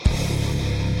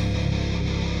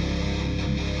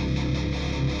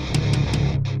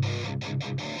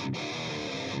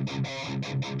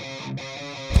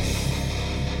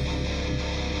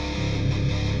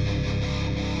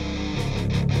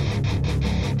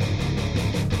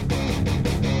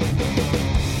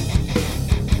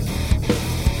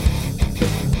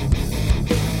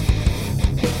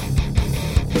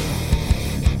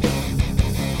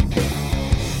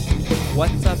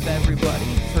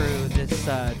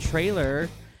trailer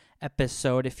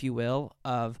episode, if you will,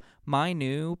 of my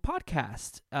new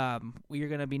podcast. We are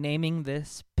going to be naming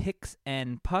this Picks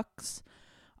and Pucks.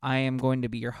 I am going to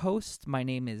be your host. My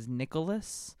name is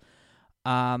Nicholas.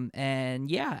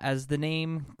 And yeah, as the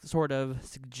name sort of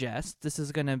suggests, this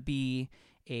is going to be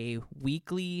a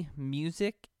weekly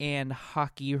music and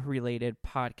hockey related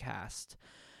podcast.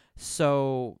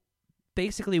 So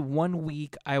basically 1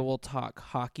 week I will talk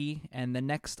hockey and the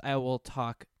next I will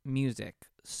talk music.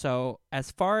 So as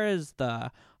far as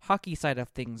the hockey side of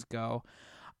things go,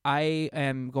 I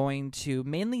am going to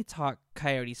mainly talk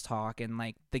Coyotes talk and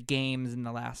like the games in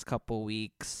the last couple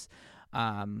weeks,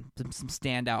 some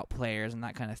standout players and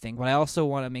that kind of thing. But I also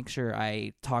want to make sure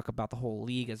I talk about the whole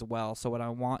league as well. So what I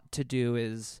want to do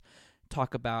is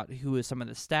talk about who some of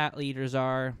the stat leaders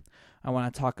are. I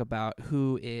want to talk about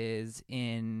who is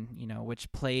in,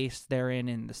 which place they're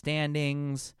in the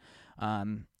standings.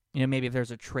 Maybe if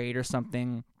there's a trade or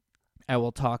something, I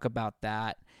will talk about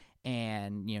that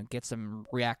and get some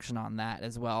reaction on that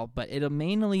as well. But it'll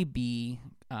mainly be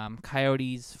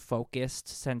Coyotes focused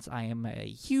since I am a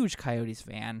huge Coyotes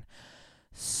fan.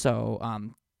 So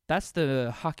that's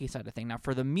the hockey side of thing. Now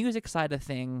for the music side of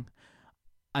thing,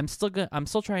 I'm still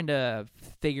trying to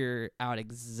figure out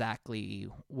exactly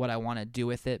what I want to do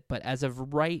with it. But as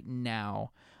of right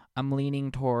now, I'm leaning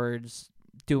towards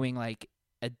doing like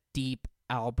a deep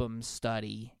album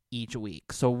study each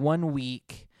week. So 1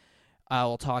 week I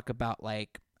will talk about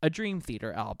like a Dream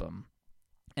Theater album.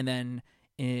 And then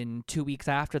in 2 weeks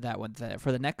after that,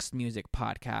 for the next music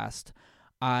podcast,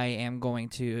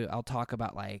 I'll talk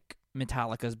about like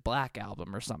Metallica's Black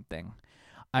Album or something.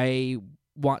 I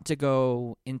want to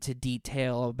go into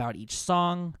detail about each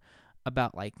song,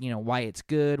 about like, why it's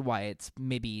good, why it's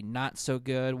maybe not so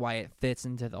good, why it fits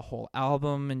into the whole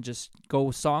album, and just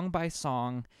go song by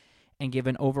song and give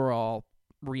an overall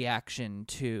reaction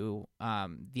to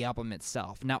the album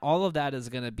itself. Now, all of that is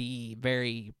going to be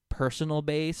very personal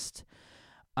based.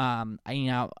 I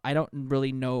don't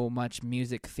really know much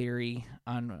music theory,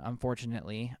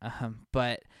 unfortunately,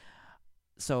 but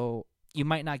so you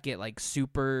might not get like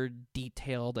super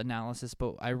detailed analysis,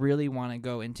 but I really want to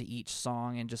go into each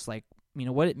song and just like,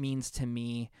 what it means to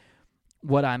me,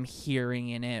 what I'm hearing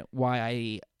in it,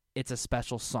 why it's a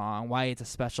special song, why it's a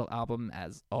special album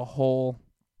as a whole.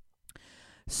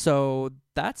 So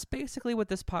that's basically what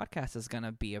this podcast is going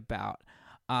to be about.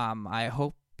 I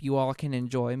hope you all can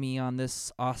enjoy me on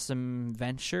this awesome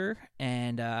venture,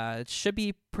 and it should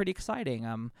be pretty exciting.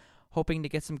 I'm hoping to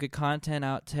get some good content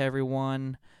out to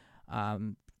everyone.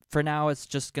 For now, it's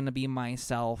just going to be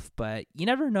myself, but you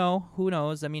never know. Who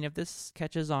knows? I mean, if this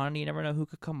catches on, you never know who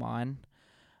could come on.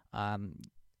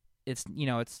 It's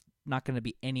not going to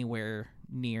be anywhere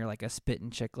near like a Spit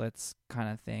and Chicklets kind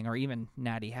of thing, or even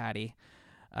Natty Hattie.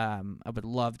 I would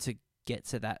love to get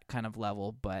to that kind of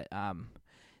level, but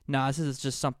no, this is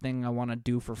just something I want to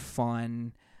do for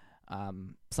fun.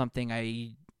 Something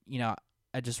I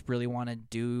just really want to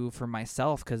do for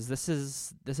myself, because this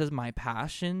is my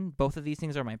passion. Both of these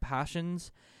things are my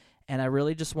passions, and I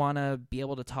really just want to be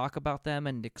able to talk about them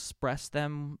and express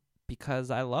them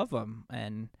because I love them.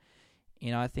 And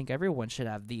I think everyone should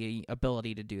have the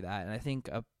ability to do that, and I think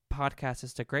a podcast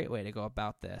is a great way to go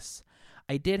about this.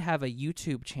 I did have a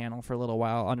YouTube channel for a little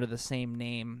while under the same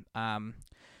name.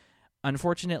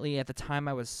 Unfortunately, at the time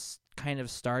I was kind of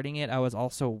starting it, I was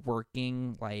also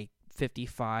working like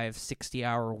 55,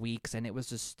 60-hour weeks, and it was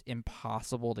just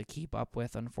impossible to keep up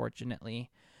with,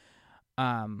 unfortunately.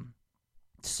 I'm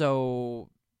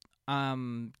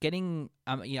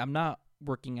not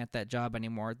working at that job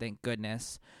anymore, thank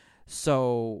goodness.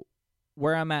 So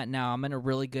where I'm at now, I'm in a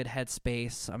really good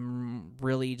headspace. I'm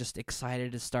really just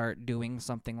excited to start doing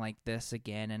something like this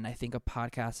again, and I think a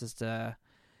podcast is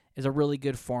a really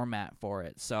good format for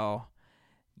it. So,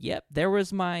 yep, there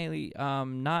was my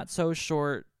not so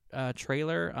short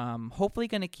trailer. Hopefully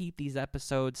going to keep these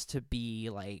episodes to be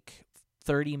like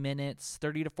 30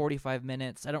 to 45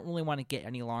 minutes. I don't really want to get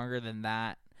any longer than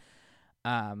that.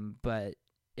 But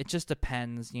it just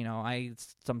depends. I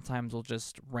sometimes will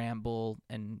just ramble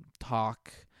and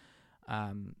talk.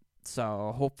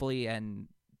 So hopefully, and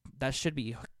that should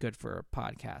be good for a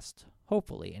podcast.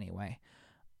 Hopefully, anyway.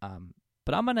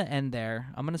 But I'm going to end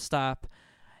there. I'm going to stop.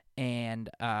 And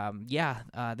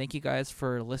thank you guys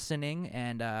for listening.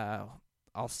 And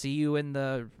I'll see you in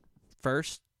the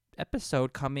first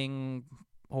episode coming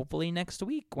hopefully next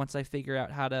week, once I figure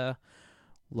out how to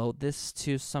load this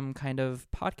to some kind of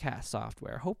podcast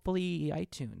software, hopefully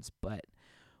iTunes, but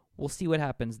we'll see what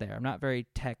happens there. I'm not very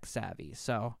tech savvy.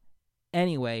 So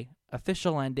anyway,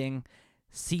 official ending.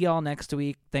 See y'all next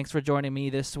week. Thanks for joining me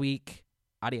this week.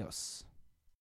 Adios.